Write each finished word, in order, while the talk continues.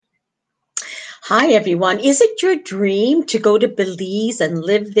Hi, everyone. Is it your dream to go to Belize and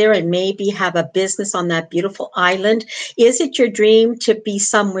live there and maybe have a business on that beautiful island? Is it your dream to be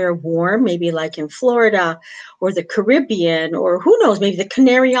somewhere warm, maybe like in Florida or the Caribbean, or who knows, maybe the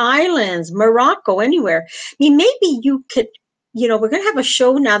Canary Islands, Morocco, anywhere? I mean, maybe you could. We're going to have a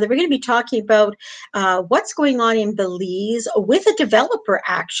show now that we're going to be talking about what's going on in Belize with a developer,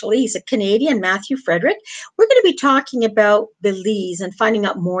 actually. He's a Canadian, Mathew Frederick. We're going to be talking about Belize and finding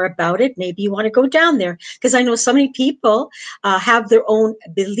out more about it. Maybe you want to go down there because I know so many people have their own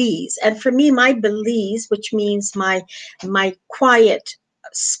Belize. And for me, my Belize, which means my quiet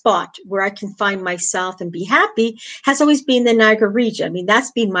spot where I can find myself and be happy, has always been the Niagara region. I mean,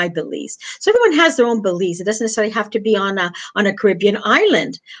 that's been my Belize. So everyone has their own Belize. It doesn't necessarily have to be on a Caribbean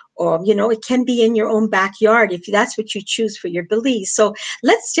island, or it can be in your own backyard if that's what you choose for your Belize. So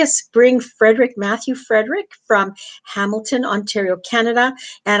let's just bring Mathew Frederick from Hamilton, Ontario, Canada.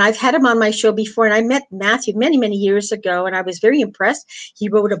 And I've had him on my show before, and I met Mathew many, many years ago, and I was very impressed. He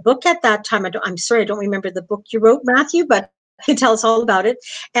wrote a book at that time. I'm sorry, I don't remember the book you wrote, Mathew, but he tell us all about it.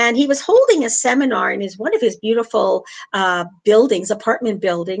 And he was holding a seminar in one of his beautiful buildings, apartment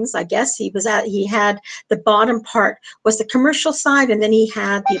buildings. I guess he had the bottom part was the commercial side, and then he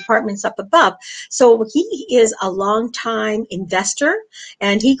had the apartments up above. So he is a long-time investor,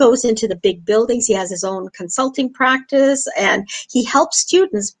 and he goes into the big buildings. He has his own consulting practice, and he helps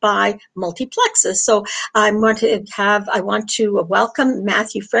students buy multiplexes. So I want to welcome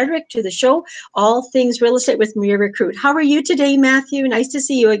Mathew Frederick to the show, All Things Real Estate with Maria Rekrut. How are you today, Mathew? Nice to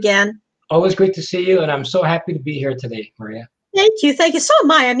see you again. Always great to see you, and I'm so happy to be here today, Maria. Thank you. Thank you. So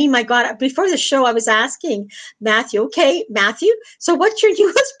am I. I mean, my God, before the show, I was asking Mathew, okay, Mathew, so what's your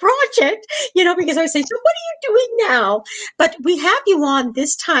newest project? Because I was saying, so what are you doing now? But we have you on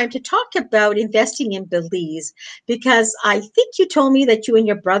this time to talk about investing in Belize, because I think you told me that you and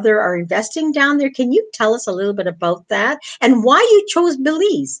your brother are investing down there. Can you tell us a little bit about that and why you chose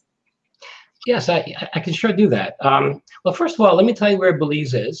Belize? Yes, I can sure do that. Well, first of all, let me tell you where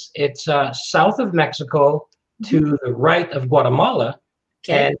Belize is. It's south of Mexico, to the right of Guatemala,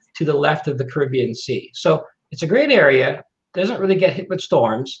 and to the left of the Caribbean Sea. So it's a great area, doesn't really get hit with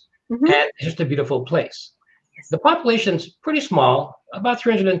storms, and it's just a beautiful place. The population's pretty small, about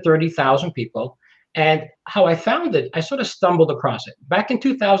 330,000 people. And how I found it, I sort of stumbled across it. Back in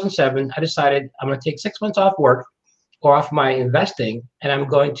 2007, I decided I'm going to take 6 months off work or off my investing, and I'm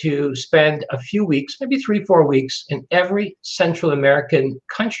going to spend a few weeks, maybe 3-4 weeks, in every Central American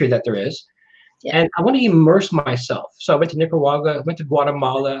country that there is. Yeah. And I want to immerse myself. So I went to Nicaragua, went to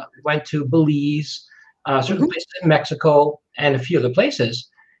Guatemala, went to Belize, certain places in Mexico, and a few other places.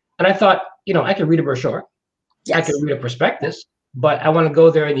 And I thought, I could read a brochure, I could read a prospectus, but I want to go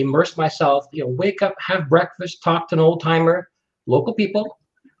there and immerse myself, wake up, have breakfast, talk to an old timer, local people,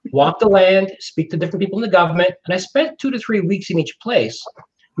 walk the land, speak to different people in the government. And I spent 2 to 3 weeks in each place,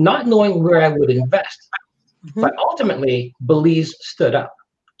 not knowing where I would invest. But ultimately, Belize stood up.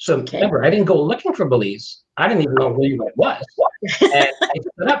 So remember, I didn't go looking for Belize. I didn't even know where it was. And I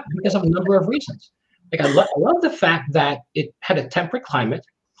stood up because of a number of reasons. Like I love the fact that it had a temperate climate.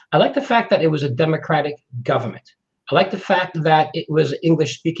 I like the fact that it was a democratic government. I like the fact that it was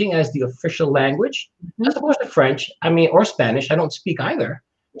English speaking as the official language, as opposed to French, or Spanish. I don't speak either.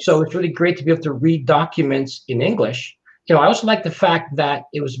 So it's really great to be able to read documents in English. I also like the fact that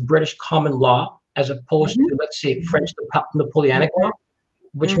it was British common law as opposed to, let's say, French Napoleonic law,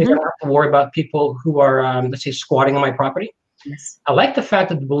 which means I don't have to worry about people who are, let's say, squatting on my property. Yes. I like the fact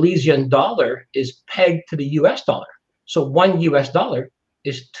that the Belizean dollar is pegged to the US dollar. So $1 US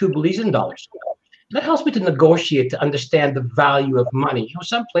is 2 Belizean dollars. That helps me to negotiate, to understand the value of money.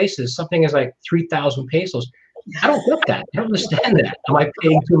 Some places, something is like 3,000 pesos. I don't get that. I don't understand that. Am I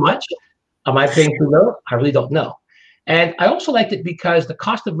paying too much? Am I paying too low? I really don't know. And I also liked it because the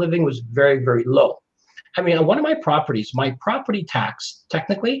cost of living was very, very low. On one of my properties, my property tax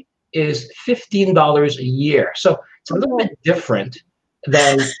technically is $15 a year. So it's a little bit different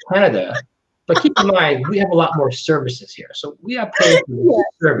than Canada. But keep in mind, we have a lot more services here. So we are paying for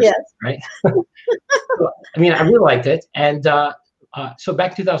services, right? So, I really liked it. And so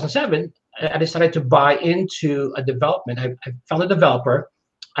back in 2007, I decided to buy into a development. I found a developer.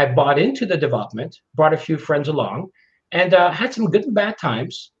 I bought into the development, brought a few friends along, and had some good and bad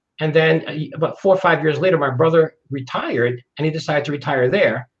times. And then about 4 or 5 years later, my brother retired, and he decided to retire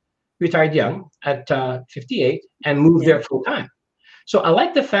there. Retired young at 58 and moved there full time. So I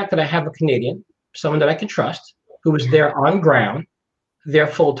like the fact that I have a Canadian, someone that I can trust, who is there on ground, there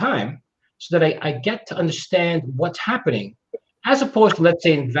full time, so that I get to understand what's happening, as opposed to, let's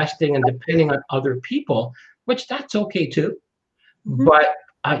say, investing and depending on other people, which that's okay too. But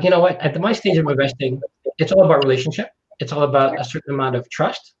You know what? At my stage of investing, it's all about relationship. It's all about a certain amount of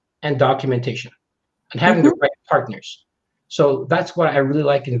trust and documentation and having the Hmm. right partners. So that's what I really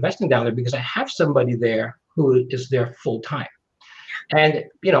like investing down there because I have somebody there who is there full time. And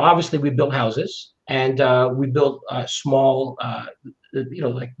obviously we build houses and we build small,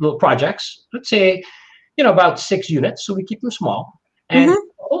 like little projects. Let's say about 6 units. So we keep them small. And Hmm.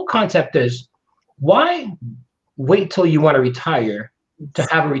 the whole concept is why wait till you want to retire to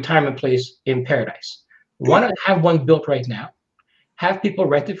have a retirement place in paradise? Why not have one built right now? Have people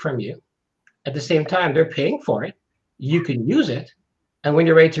rent it from you. At the same time, they're paying for it. You can use it. And when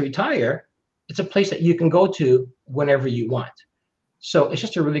you're ready to retire, it's a place that you can go to whenever you want. So it's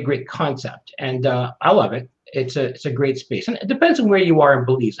just a really great concept. And I love it. It's a great space. And it depends on where you are in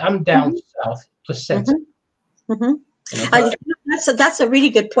Belize. I'm down south, Placentia. Hmm. Hmm. So That's a really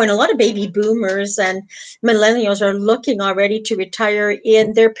good point. A lot of baby boomers and millennials are looking already to retire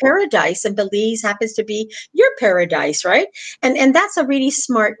in their paradise, and Belize happens to be your paradise, right? And that's a really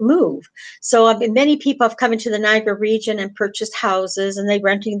smart move. So many people have come into the Niagara region and purchased houses, and they're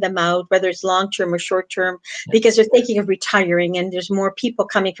renting them out, whether it's long term or short term, because they're thinking of retiring. And there's more people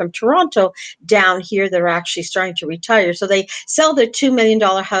coming from Toronto down here that are actually starting to retire. So they sell their $2 million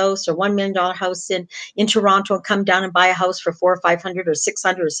house or $1 million house in Toronto and come down and buy a house for 400 or 500 or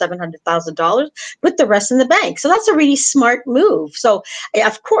 600 or $700,000, put the rest in the bank. So that's a really smart move. So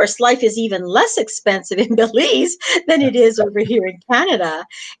of course, life is even less expensive in Belize than it is over here in Canada.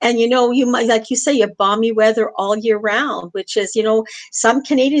 And you might, like you say, you have balmy weather all year round, which is, some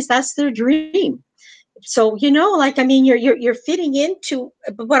Canadians, that's their dream. So like, I mean, you're fitting into.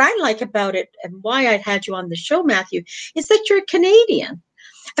 But what I like about it and why I had you on the show, Mathew, is that you're Canadian.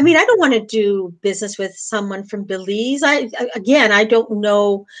 I mean, I don't want to do business with someone from Belize. I don't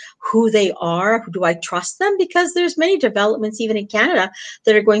know who they are. Do I trust them? Because there's many developments, even in Canada,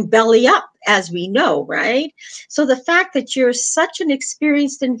 that are going belly up, as we know, right? So the fact that you're such an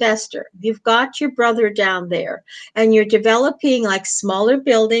experienced investor, you've got your brother down there, and you're developing like smaller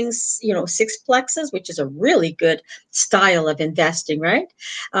buildings, sixplexes, which is a really good style of investing, right?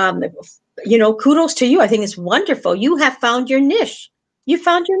 Um, Kudos to you. I think it's wonderful. You have found your niche. You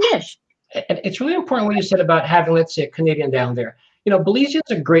found your niche. and it's really important what you said about having, let's say, a Canadian down there. Belizeans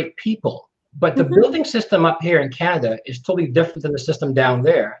are great people, but the Hmm. building system up here in Canada is totally different than the system down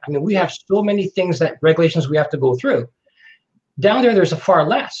there. I mean, we have so many things that regulations we have to go through. Down there, there's a far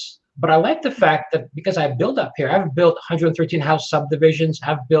less. But I like the fact that because I built up here, I've built 113 house subdivisions,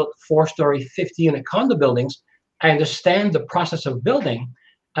 I've built 4-story, 50-unit condo buildings. I understand the process of building.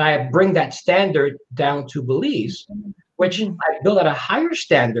 I bring that standard down to Belize, which Hmm. I build at a higher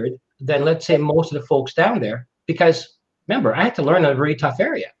standard than, let's say, most of the folks down there. Because remember, I had to learn a very tough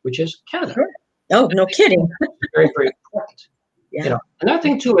area, which is Canada. Sure. Oh, no kidding. Very, very important. Yeah. Another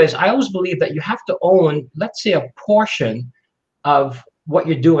thing too is I always believe that you have to own, let's say, a portion of what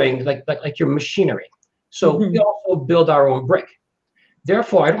you're doing, like your machinery. So we Hmm. also build our own brick.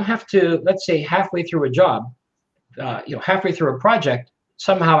 Therefore, I don't have to, let's say, halfway through a job, halfway through a project,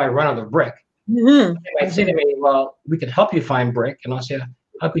 somehow I run out of brick. Hmm. They might say to me, "Well, we could help you find brick," and I'll say,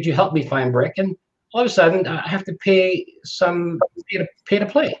 "How could you help me find brick?" And all of a sudden, I have to pay to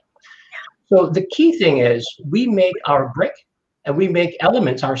play. So the key thing is we make our brick and we make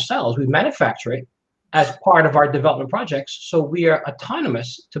elements ourselves. We manufacture it as part of our development projects. So we are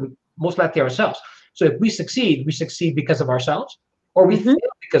autonomous to most likely ourselves. So if we succeed because of ourselves, or we Hmm.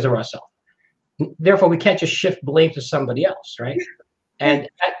 fail because of ourselves. Therefore, we can't just shift blame to somebody else, right? And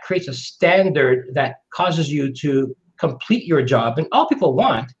that creates a standard that causes you to complete your job. And all people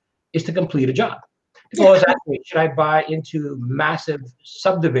want is to complete a job. People Yeah. always ask me, should I buy into massive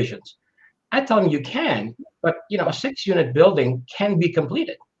subdivisions? I tell them you can, but a 6-unit building can be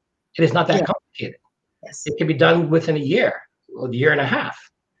completed. It is not that Yeah. complicated. Yes. It can be done within a year or a year and a half.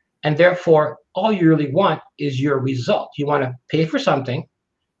 And therefore, all you really want is your result. You want to pay for something,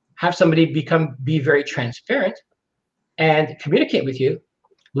 have somebody be very transparent and communicate with you,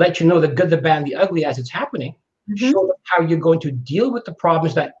 let you know the good, the bad, and the ugly as it's happening, Hmm. show them how you're going to deal with the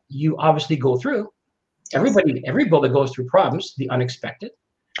problems that you obviously go through. Yes. Every builder goes through problems, the unexpected,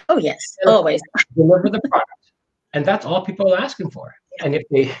 Oh, yes. and of course, Always. deliver the product. And that's all people are asking for. And if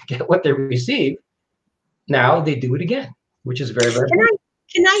they get what they receive, now they do it again, which is very, very Can I important.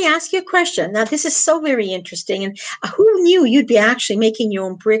 can I ask you a question? Now, this is so very interesting. And who knew you'd be actually making your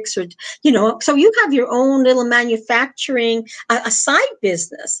own bricks, or so you have your own little manufacturing, a side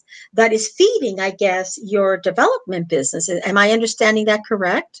business that is feeding, I guess, your development business. Am I understanding that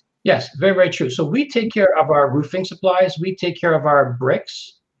correct? Yes, very, very true. So we take care of our roofing supplies, we take care of our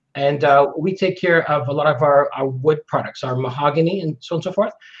bricks, And we take care of a lot of our wood products, our mahogany and so on and so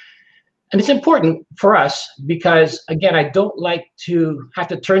forth. And it's important for us because, again, I don't like to have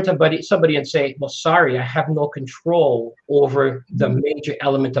to turn to somebody and say, well, sorry, I have no control over the major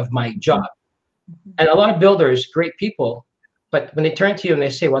element of my job. And a lot of builders, great people, but when they turn to you and they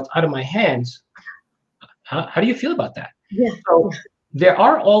say, well, it's out of my hands, how do you feel about that? Yeah. So there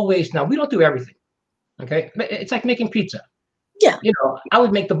are always, now we don't do everything, okay? It's like making pizza. Yeah. You know, I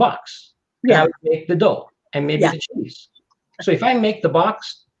would make the box, and I would make the dough, and maybe the cheese. So if I make the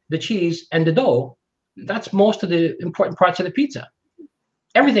box, the cheese, and the dough, that's most of the important parts of the pizza.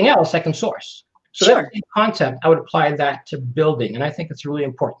 Everything else I can source. So that's the concept. I would apply that to building, and I think it's really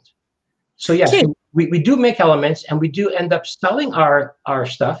important. So yes, we do make elements, and we do end up selling our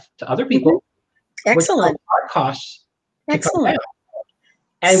stuff to other people. Excellent. Which our costs to come down.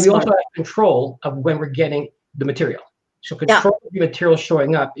 And we also have control of when we're getting the material. So control of the material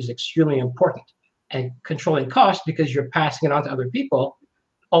showing up is extremely important. And controlling cost, because you're passing it on to other people,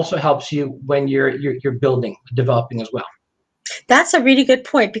 also helps you when you're building, developing as well. That's a really good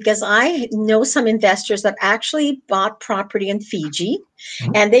point, because I know some investors that actually bought property in Fiji,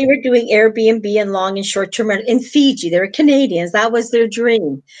 and they were doing Airbnb and long and short term in Fiji. They were Canadians. That was their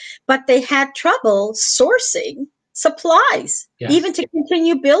dream. But they had trouble sourcing supplies, even to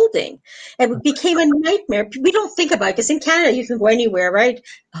continue building. And it became a nightmare. We don't think about it, because in Canada, you can go anywhere, right?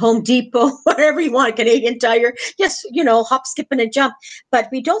 Home Depot, whatever you want, Canadian Tire, just, hop, skip, and a jump. But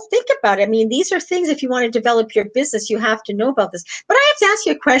we don't think about it. I mean, these are things, if you want to develop your business, you have to know about this. But I have to ask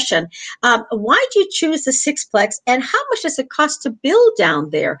you a question. Why did you choose the sixplex, and how much does it cost to build down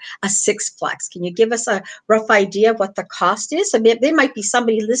there a sixplex? Can you give us a rough idea of what the cost is? I mean, there might be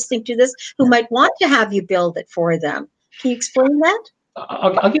somebody listening to this who might want to have you build it for them. Can you explain that?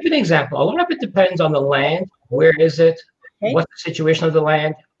 I'll give you an example. A lot of it depends on the land. Where is it? What's the situation of the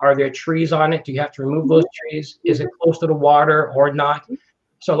land? Are there trees on it? Do you have to remove those trees? Is it close to the water or not?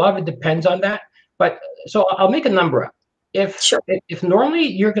 So a lot of it depends on that. But so I'll make a number up. If normally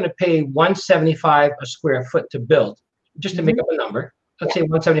you're going to pay $175 a square foot to build, just to make up a number, let's say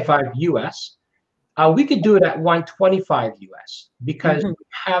 175 US, we could do it at 125 US, because we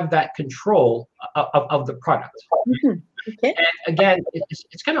have that control of the product. And again,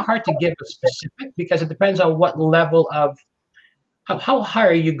 it's kind of hard to give a specific, because it depends on what level of how high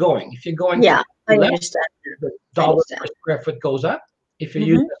are you going. If you're going I understand. The dollar per square foot goes up. If you're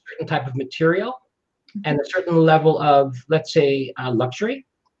using a certain type of material and a certain level of, let's say, luxury,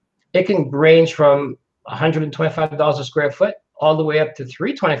 it can range from $125 a square foot all the way up to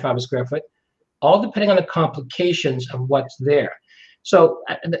 $325 a square foot, all depending on the complications of what's there. So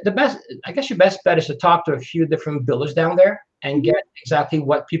I guess your best bet is to talk to a few different builders down there and get exactly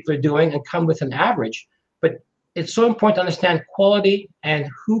what people are doing and come with an average. But it's so important to understand quality and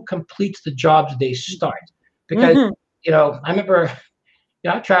who completes the jobs they start. Because, I remember,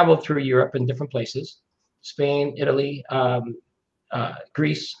 I traveled through Europe in different places, Spain, Italy,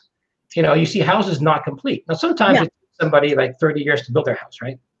 Greece. You see houses not complete. Now, sometimes it takes somebody like 30 years to build their house,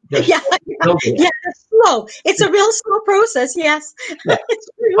 right? It's slow. It's a real slow process. Yes. But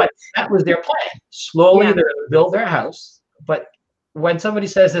that was their plan. Slowly, they're going to build their house. But when somebody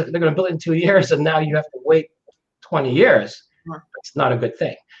says that they're going to build it in 2 years and now you have to wait 20 years, it's not a good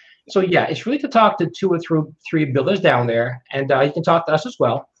thing. So it's really to talk to 2 or 3 builders down there, and you can talk to us as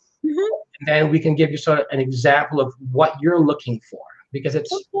well. And then we can give you sort of an example of what you're looking for, because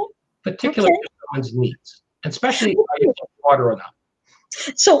it's particular to someone's needs, especially water or not.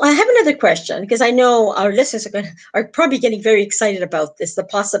 So I have another question, because I know our listeners are probably getting very excited about this, the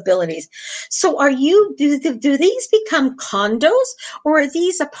possibilities. So do these become condos, or are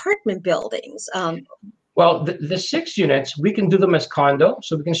these apartment buildings? Well, the 6 units, we can do them as condo,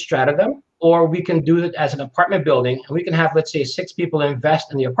 so we can strata them, or we can do it as an apartment building, and we can have, let's say, 6 people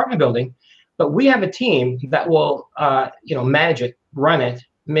invest in the apartment building, but we have a team that will, manage it, run it,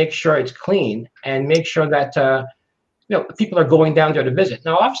 make sure it's clean, and make sure that people are going down there to visit.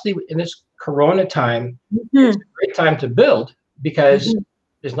 Now, obviously, in this Corona time, it's a great time to build, because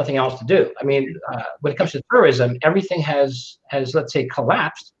there's nothing else to do. I mean, when it comes to tourism, everything has let's say,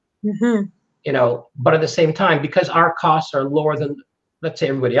 collapsed. But at the same time, because our costs are lower than, let's say,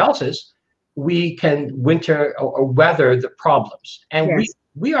 everybody else's, we can winter or weather the problems. And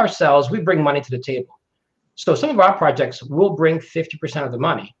we ourselves, we bring money to the table. So some of our projects will bring 50% of the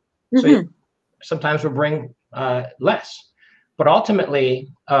money. So sometimes we'll bring less. But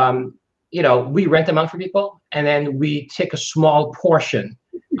ultimately, we rent them out for people, and then we take a small portion,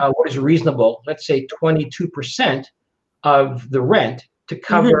 what is reasonable, let's say 22% of the rent, to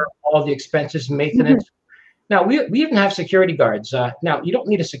cover all the expenses, maintenance. Now, we even have security guards. Now, you don't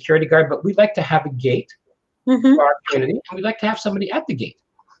need a security guard, but we like to have a gate Mm-hmm. for our community, and we like to have somebody at the gate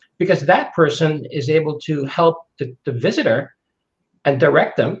because that person is able to help the visitor and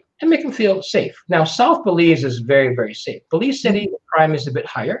direct them and make them feel safe. Now, South Belize is very, very safe. Belize City, crime is a bit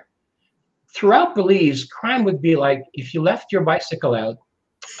higher. Throughout Belize, crime would be like if you left your bicycle out,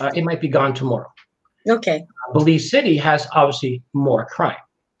 it might be gone tomorrow. Okay. Belize City has obviously more crime,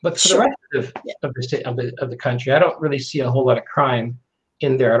 but for the Sure. rest of the country, I don't really see a whole lot of crime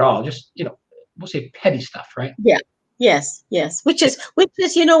in there at all. Just we'll say petty stuff, right? Yeah. Yes, yes. Which is,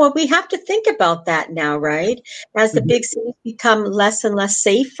 you know what, we have to think about that now, right? As the Mhm. big cities become less and less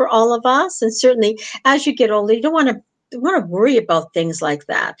safe for all of us. And certainly as you get older, you don't want to worry about things like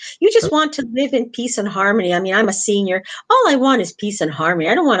that. You just want to live in peace and harmony. I mean, I'm a senior. All I want is peace and harmony.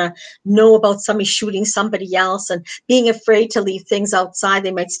 I don't want to know about somebody shooting somebody else and being afraid to leave things outside.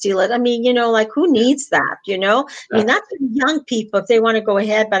 They might steal it. I mean, like who needs that, I mean, that's for young people if they want to go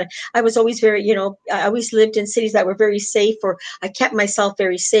ahead. But I was always very, I always lived in cities that were very safe, or I kept myself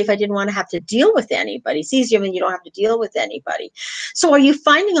very safe. I didn't want to have to deal with anybody. It's easier when you don't have to deal with anybody. So are you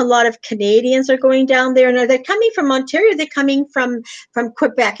finding a lot of Canadians are going down there, and are they coming from Ontario? Are they coming from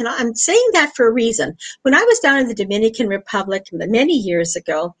Quebec? And I'm saying that for a reason. When I was down in the Dominican Republic many years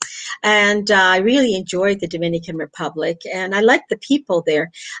ago, and I really enjoyed the Dominican Republic, and I liked the people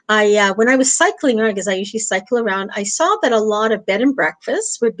there. When I was cycling around, because I usually cycle around, I saw that a lot of bed and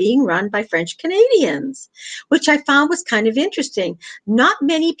breakfasts were being run by French Canadians, which I found was kind of interesting. Not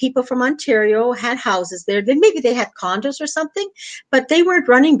many people from Ontario had houses there. Then maybe they had condos or something, but they weren't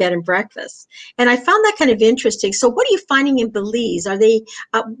running bed and breakfasts. And I found that kind of interesting. So what are you finding in Belize? Are they,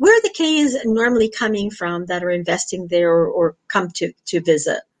 where are the Canadians normally coming from that are investing there or come to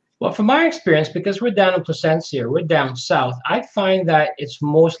visit? Well, from my experience, because we're down in Placencia, we're down south, I find that it's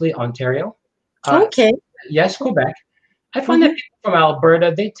mostly Ontario. Okay. Yes, Quebec. I find that Mhm. people from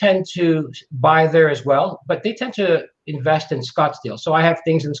Alberta, they tend to buy there as well, but they tend to invest in Scottsdale. So I have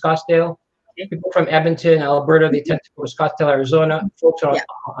things in Scottsdale. People from Edmonton, Alberta, they tend to go to Scottsdale, Arizona. Folks from Yeah.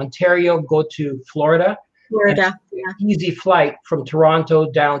 Ontario go to Florida. And Florida. an easy flight from Toronto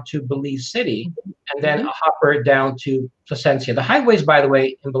down to Belize City, and then Mhm. a hopper down to Placencia. The highways, by the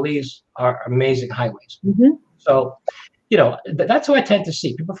way, in Belize are amazing highways. Mhm. So, that's who I tend to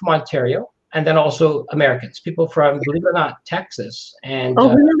see, people from Ontario, and then also Americans, people from, believe it or not, Texas. And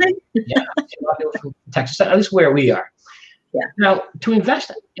Oh, really? yeah, I see a lot of people from Texas, at least where we are. Yeah. Now, to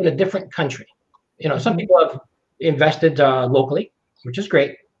invest in a different country, some people have invested locally, which is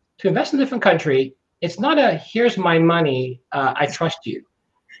great. To invest in a different country, it's not a here's my money, I trust you.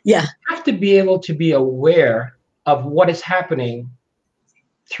 Yeah. You have to be able to be aware of what is happening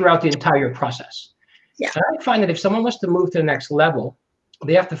throughout the entire process. Yeah. And I find that if someone wants to move to the next level,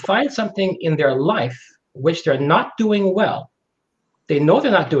 they have to find something in their life which they're not doing well. They know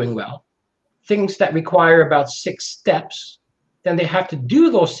they're not doing well. Things that require about 6 steps, then they have to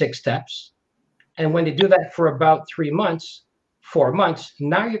do those 6 steps. And when they do that for about 3 months, 4 months,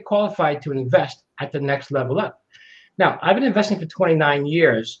 now you're qualified to invest at the next level up. Now, I've been investing for 29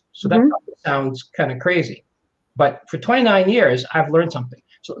 years, so that probably sounds kind of crazy. But for 29 years, I've learned something.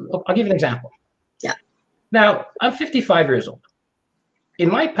 So I'll give you an example. Yeah. Now, I'm 55 years old. In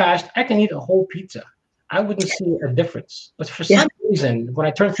my past, I can eat a whole pizza. I wouldn't see a difference. But for some reason, when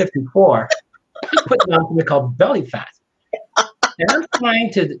I turned 54, I put on something called belly fat. And I'm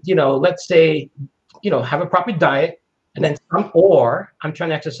trying to, let's say, have a proper diet, and then or I'm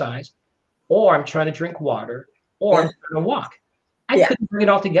trying to exercise, or I'm trying to drink water, or I'm trying to walk. I couldn't bring it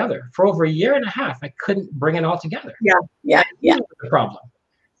all together. For over a year and a half, I couldn't bring it all together. Yeah. That was the problem.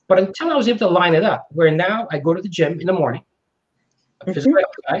 But until I was able to line it up, where now I go to the gym in the morning, physical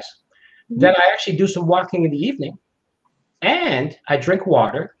exercise, then I actually do some walking in the evening, and I drink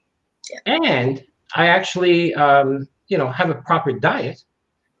water, and I actually, have a proper diet,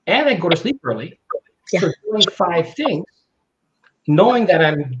 and I go to sleep early. So doing 5 things, knowing that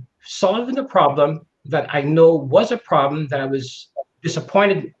I'm solving the problem that I know was a problem that I was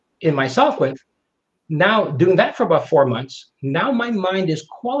disappointed in myself with. Now doing that for about 4 months, now my mind is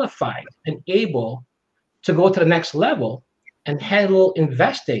qualified and able to go to the next level and handle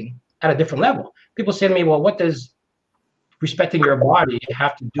investing at a different level. People say to me, well, what does respecting your body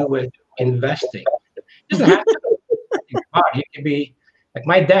have to do with investing? It doesn't have to do with respecting your body. It could be like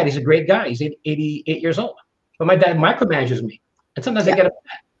my dad, he's a great guy. He's 88 years old. But my dad micromanages me. And sometimes I get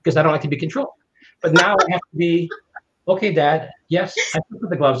upset because I don't like to be controlled. But now I have to be, okay, Dad, yes, I put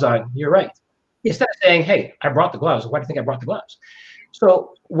the gloves on. You're right. Instead of saying, hey, I brought the gloves. Why do you think I brought the gloves?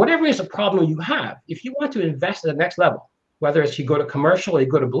 So whatever is a problem you have, if you want to invest at the next level, whether it's you go to commercial or you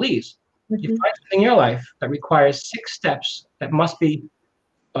go to Belize, You find something in your life that requires 6 steps that must be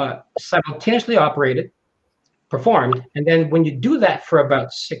simultaneously operated, performed, and then when you do that for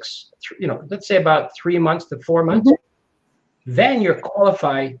about 6, let's say about 3 months to 4 months, then you're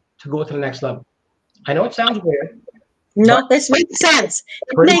qualified to go to the next level. I know it sounds weird, but No, this makes sense.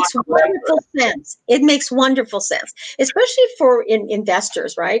 It pretty makes much wonderful sense. It makes wonderful sense, especially for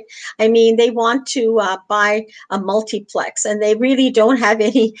investors, right? I mean, they want to buy a multiplex, and they really don't have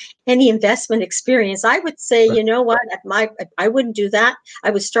any investment experience. I would say, you know what? I wouldn't do that.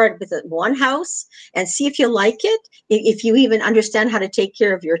 I would start with one house and see if you like it. If you even understand how to take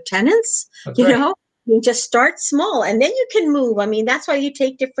care of your tenants, That's you right. know. You just start small and then you can move. I mean, that's why you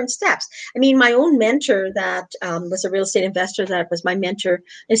take different steps. I mean, my own mentor that was a real estate investor that was my mentor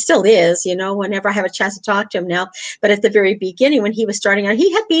and still is, whenever I have a chance to talk to him now. But at the very beginning, when he was starting out,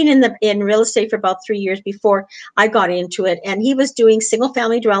 he had been in real estate for about 3 years before I got into it. And he was doing single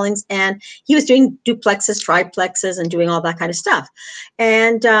family dwellings and he was doing duplexes, triplexes, and doing all that kind of stuff.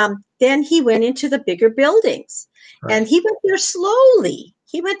 And then he went into the bigger buildings. Right. And he went there slowly.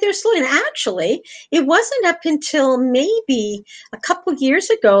 And actually, it wasn't up until maybe a couple years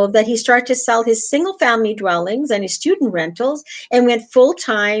ago that he started to sell his single family dwellings and his student rentals and went full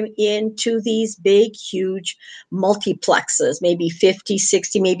time into these big, huge multiplexes, maybe 50,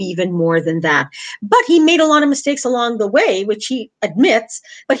 60, maybe even more than that. But he made a lot of mistakes along the way, which he admits,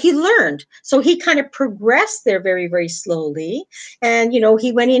 but he learned. So he kind of progressed there very, very slowly. And,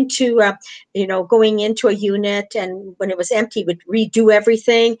 he went into, going into a unit, and when it was empty, would redo everything.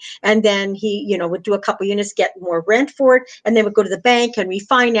 And then he, would do a couple units, get more rent for it, and then would go to the bank and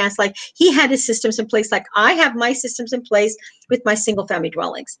refinance. Like he had his systems in place. Like I have my systems in place with my single family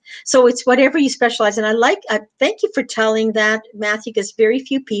dwellings. So it's whatever you specialize in. Thank you for telling that, Mathew, because very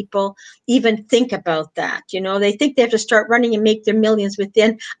few people even think about that. They think they have to start running and make their millions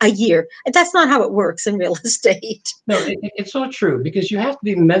within a year. And that's not how it works in real estate. No, it's so true, because you have to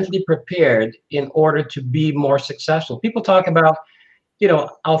be mentally prepared in order to be more successful. People talk about,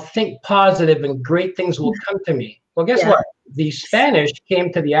 I'll think positive and great things will come to me. Well, guess what? The Spanish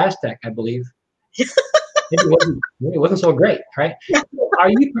came to the Aztec, I believe. Maybe it wasn't so great, right? Are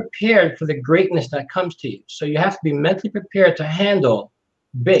you prepared for the greatness that comes to you? So you have to be mentally prepared to handle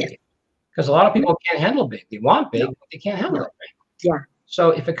big, because a lot of people can't handle big. They want big, but they can't handle it. Right? Yeah.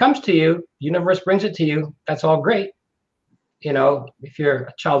 So if it comes to you, the universe brings it to you. That's all great. If you're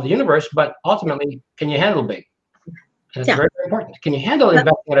a child of the universe, but ultimately, can you handle big? And it's very, very important. Can you handle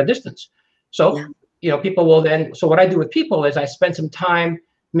investing at a distance? So, people will then, so what I do with people is I spend some time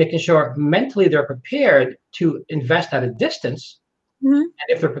making sure mentally they're prepared to invest at a distance. And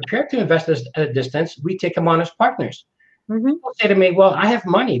if they're prepared to invest at a distance, we take them on as partners. People say to me, well, I have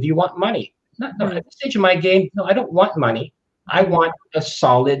money. Do you want money? No, at this stage of my game, no, I don't want money. I want a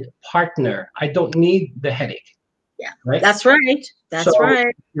solid partner. I don't need the headache. Yeah, right? That's right. That's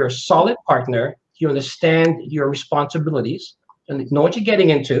right. You're a solid partner. You understand your responsibilities and know what you're getting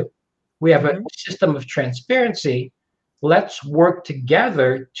into. We have a system of transparency. Let's work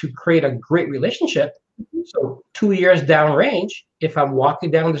together to create a great relationship. So 2 years downrange, if I'm walking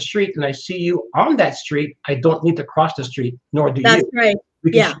down the street and I see you on that street, I don't need to cross the street, nor do That's you. right.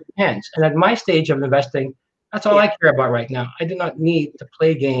 We can shake hands. And at my stage of investing, that's all I care about right now. I do not need to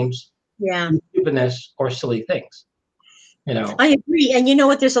play games, stupidness, or silly things. I agree. And you know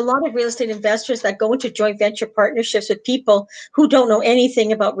what? There's a lot of real estate investors that go into joint venture partnerships with people who don't know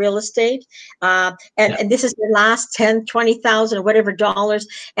anything about real estate. And this is their last 10, 20,000 or whatever dollars.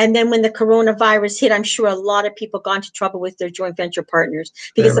 And then when the coronavirus hit, I'm sure a lot of people got into trouble with their joint venture partners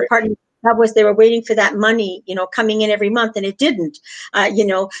because the partner they were waiting for that money, coming in every month, and it didn't,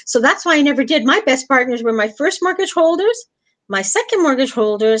 So that's why I never did. My best partners were my first mortgage holders, my second mortgage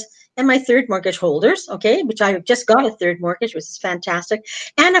holders, and my third mortgage holders, which I just got a third mortgage, which is fantastic.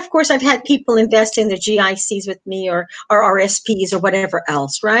 And of course, I've had people invest in their GICs with me or RSPs or whatever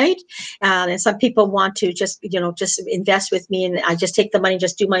else, right? And some people want to just invest with me, and I just take the money,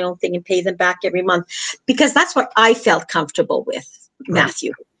 just do my own thing and pay them back every month, because that's what I felt comfortable with,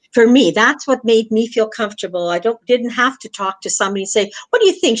 Mathew. For me, that's what made me feel comfortable. I didn't have to talk to somebody and say, what do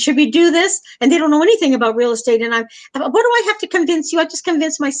you think? Should we do this? And they don't know anything about real estate. And what do I have to convince you? I just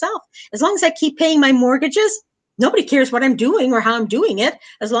convince myself. As long as I keep paying my mortgages, nobody cares what I'm doing or how I'm doing it.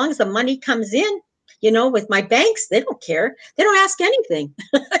 As long as the money comes in, with my banks, they don't care. They don't ask anything,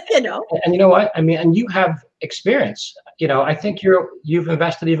 And you know what? I mean, and you have experience. I think you've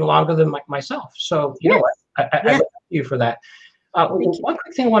invested even longer than myself. So, you know what? I look at you for that. One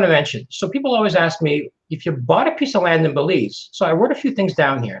quick thing I want to mention. So people always ask me, if you bought a piece of land in Belize, so I wrote a few things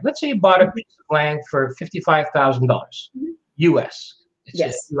down here. Let's say you bought a piece of land for $55,000 US. It's a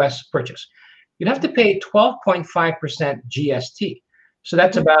Yes. U.S. purchase. You'd have to pay 12.5% GST. So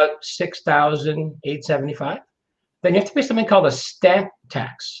that's about 6,875. Then you have to pay something called a stamp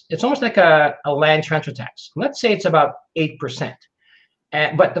tax. It's almost like a land transfer tax. Let's say it's about 8%.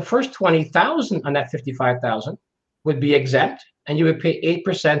 But the first 20,000 on that 55,000 would be exempt, and you would pay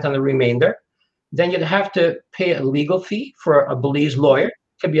 8% on the remainder. Then you'd have to pay a legal fee for a Belize lawyer. It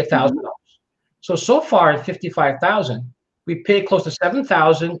could be $1,000. So far at 55,000, we pay close to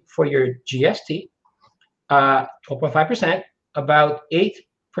 7,000 for your GST, 12.5%, about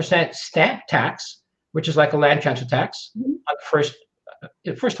 8% stamp tax, which is like a land transfer tax. On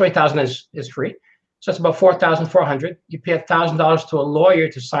the first 20,000 is free. So that's about 4,400. You pay $1,000 to a lawyer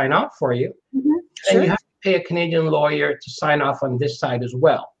to sign off for you. And you have to pay a Canadian lawyer to sign off on this side as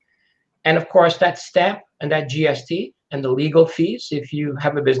well. And of course, that stamp and that GST and the legal fees, if you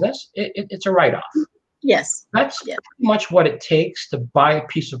have a business, it's a write-off. Yes. That's pretty much what it takes to buy a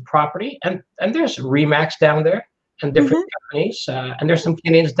piece of property. And there's Remax down there and different companies. And there's some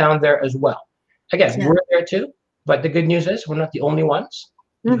Canadians down there as well. Again, we're there too. But the good news is we're not the only ones.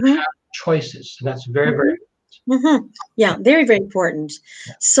 You have choices. And that's very, very Yeah, very, very important.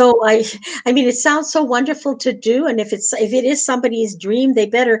 So I mean, it sounds so wonderful to do. And if it is somebody's dream, they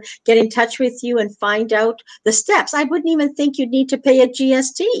better get in touch with you and find out the steps. I wouldn't even think you'd need to pay a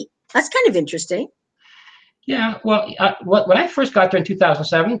GST. That's kind of interesting. Yeah, well, when I first got there in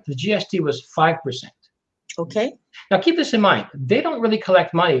 2007, the GST was 5%. Okay. Now, keep this in mind. They don't really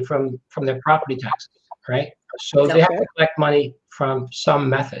collect money from their property taxes, right? So they have to collect money from some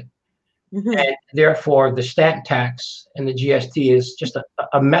method. And therefore, the stamp tax and the GST is just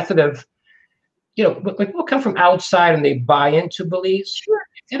a method of, when people come from outside and they buy into Belize,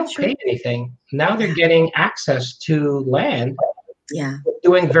 they don't pay anything. Now they're getting access to land,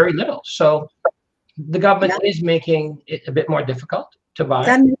 doing very little. So the government is making it a bit more difficult to buy.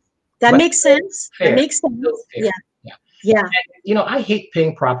 That makes sense. Fair. That makes sense. Yeah. And, I hate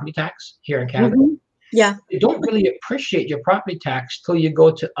paying property tax here in Canada. Yeah. You don't really appreciate your property tax till you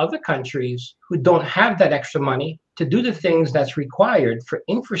go to other countries who don't have that extra money to do the things that's required for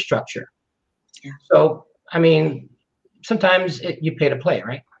infrastructure. Yeah. So, I mean, sometimes you pay to play,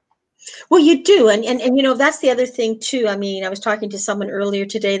 right? Well, you do. And that's the other thing, too. I mean, I was talking to someone earlier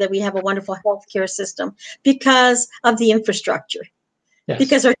today that we have a wonderful healthcare system because of the infrastructure. Yes.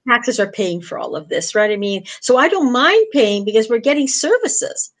 Because our taxes are paying for all of this, right? I mean, so I don't mind paying because we're getting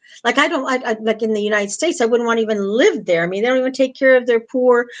services. Like I like in the United States, I wouldn't want to even live there. I mean, they don't even take care of their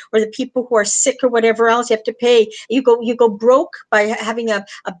poor or the people who are sick or whatever else. You have to pay. You go broke by having a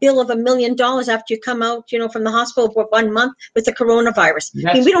bill of $1 million after you come out, from the hospital for 1 month with the coronavirus.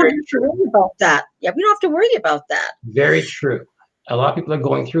 I mean, we don't have to worry about that. Yeah, we don't have to worry about that. Very true. A lot of people are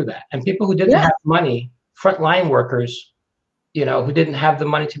going through that, and people who didn't have money, frontline workers, who didn't have the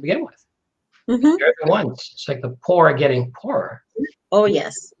money to begin with. They're the ones. It's like the poor are getting poorer. Oh,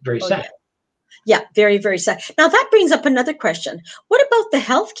 yes. Very sad. Yeah, very, very sad. Now, that brings up another question. What about the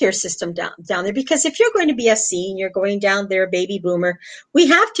healthcare system down there? Because if you're going to be a senior, going down there, baby boomer, we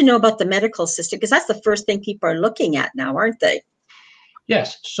have to know about the medical system because that's the first thing people are looking at now, aren't they?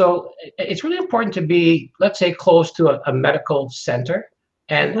 Yes. So it's really important to be, let's say, close to a medical center.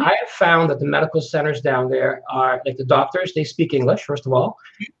 And I have found that the medical centers down there are, like the doctors, they speak English, first of all.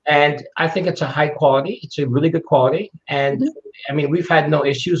 And I think it's a high quality. It's a really good quality. And I mean, we've had no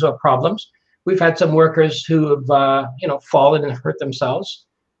issues or problems. We've had some workers who have, fallen and hurt themselves.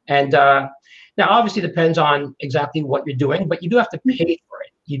 And now, obviously, it depends on exactly what you're doing, but you do have to pay for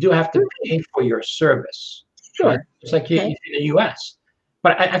it. You do have to pay for your service. Sure. It's like in the U.S.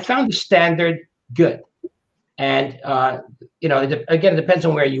 But I found the standard good. And, again, it depends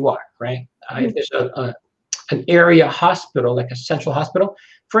on where you are, right? If there's an area hospital, like a central hospital,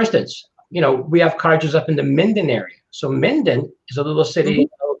 for instance, we have carriages up in the Minden area. So Minden is a little city,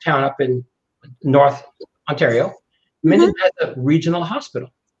 a little town up in North Ontario. Minden has a regional hospital.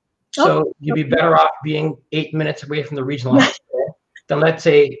 So you'd be better off being 8 minutes away from the regional hospital than, let's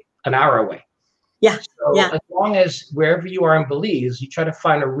say, an hour away. Yeah. So as long as wherever you are in Belize, you try to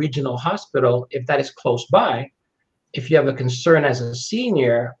find a regional hospital, if that is close by, if you have a concern as a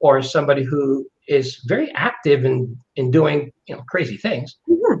senior or somebody who is very active in doing crazy things,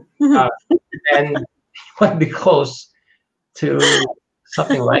 then you want to be close to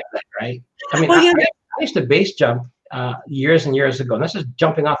something like that, right? I mean, I used to base jump years and years ago, and that's just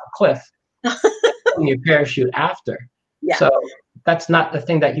jumping off a cliff and your parachute after. Yeah. So that's not the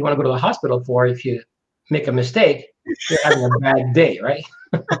thing that you want to go to the hospital for. If you make a mistake, you're having a bad day, right?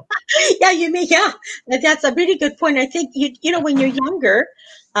 Yeah, that's a really good point. I think when you're younger,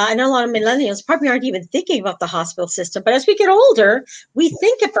 I know a lot of millennials probably aren't even thinking about the hospital system, but as we get older, we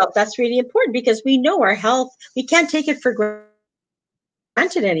think about that's really important because we know our health. We can't take it for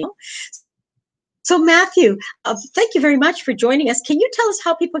granted anymore. So, Matthew, thank you very much for joining us. Can you tell us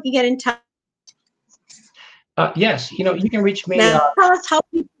how people can get in touch? Yes, you can reach me. Matt, tell us how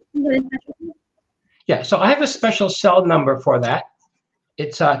people can get in touch with you. Yeah, so I have a special cell number for that.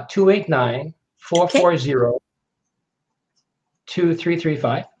 It's 289 Okay. 440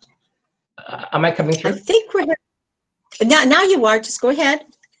 2335. Am I coming I through? think we're now you are. Just go ahead.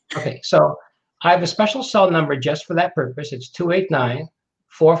 Okay, so I have a special cell number just for that purpose. It's 289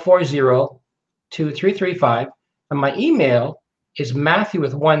 440 2335. And my email is Mathew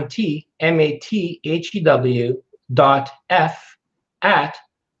with one T, MATHEW .F at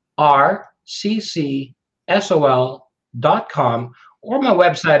rccsol.com, or my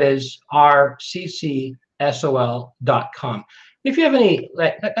website is rccsol.com. If you have any,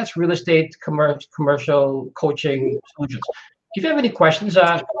 that's real estate, commercial coaching solutions. If you have any questions,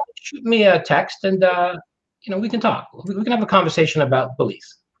 shoot me a text, and we can talk. We can have a conversation about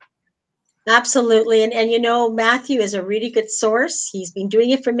Belize. Absolutely. And Matthew is a really good source. He's been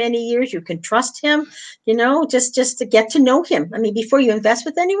doing it for many years. You can trust him, just to get to know him. I mean, before you invest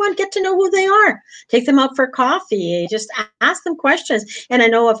with anyone, get to know who they are. Take them out for coffee. Just ask them questions. And I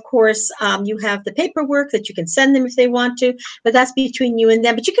know, of course, you have the paperwork that you can send them if they want to, but that's between you and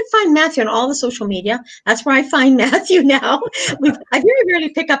them. But you can find Matthew on all the social media. That's where I find Matthew now. I very rarely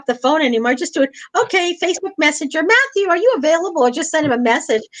pick up the phone anymore. Just do it. Okay, Facebook Messenger. Matthew, are you available? Or just send him a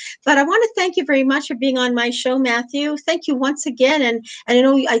message. But I want to thank you very much for being on my show, Matthew. Thank you once again. And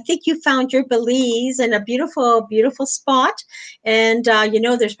I think you found your Belize in a beautiful, beautiful spot. And,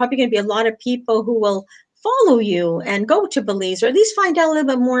 there's probably going to be a lot of people who will follow you and go to Belize, or at least find out a little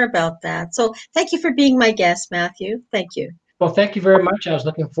bit more about that. So thank you for being my guest, Matthew. Thank you. Well, thank you very much. I was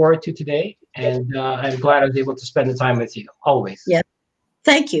looking forward to today, and I'm glad I was able to spend the time with you, always. Yeah.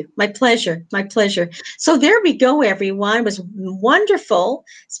 Thank you. My pleasure. My pleasure. So there we go, everyone. It was wonderful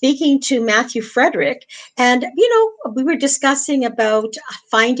speaking to Mathew Frederick. And, we were discussing about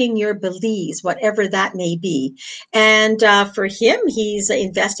finding your Belize, whatever that may be. And for him, he's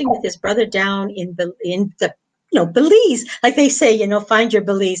investing with his brother down in the Belize, like they say, find your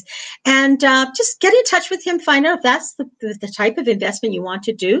Belize, and just get in touch with him. Find out if that's the type of investment you want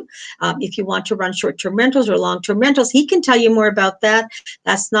to do. If you want to run short-term rentals or long-term rentals, he can tell you more about that.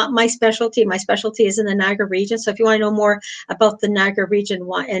 That's not my specialty. My specialty is in the Niagara region. So if you want to know more about the Niagara region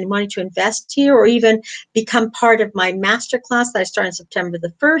and wanting to invest here, or even become part of my masterclass that I start on September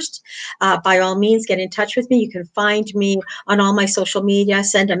the 1st, by all means, get in touch with me. You can find me on all my social media.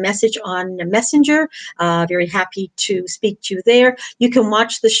 Send a message on Messenger. Very happy to speak to you there. You can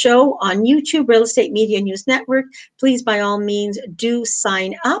watch the show on YouTube, Real Estate Media News Network. Please, by all means, do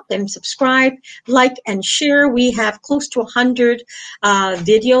sign up and subscribe, like, and share. We have close to 100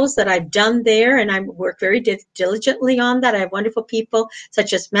 videos that I've done there, and I work very diligently on that. I have wonderful people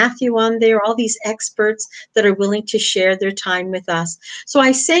such as Matthew on there, all these experts that are willing to share their time with us. So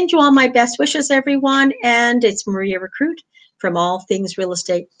I send you all my best wishes, everyone, and it's Maria Rekrut from All Things Real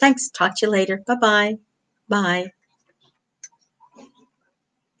Estate. Thanks. Talk to you later. Bye-bye. Bye.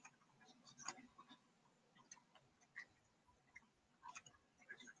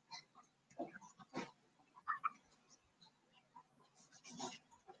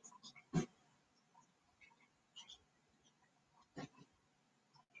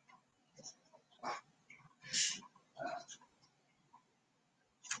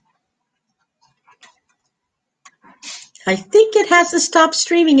 I think it has to stop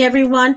streaming, everyone.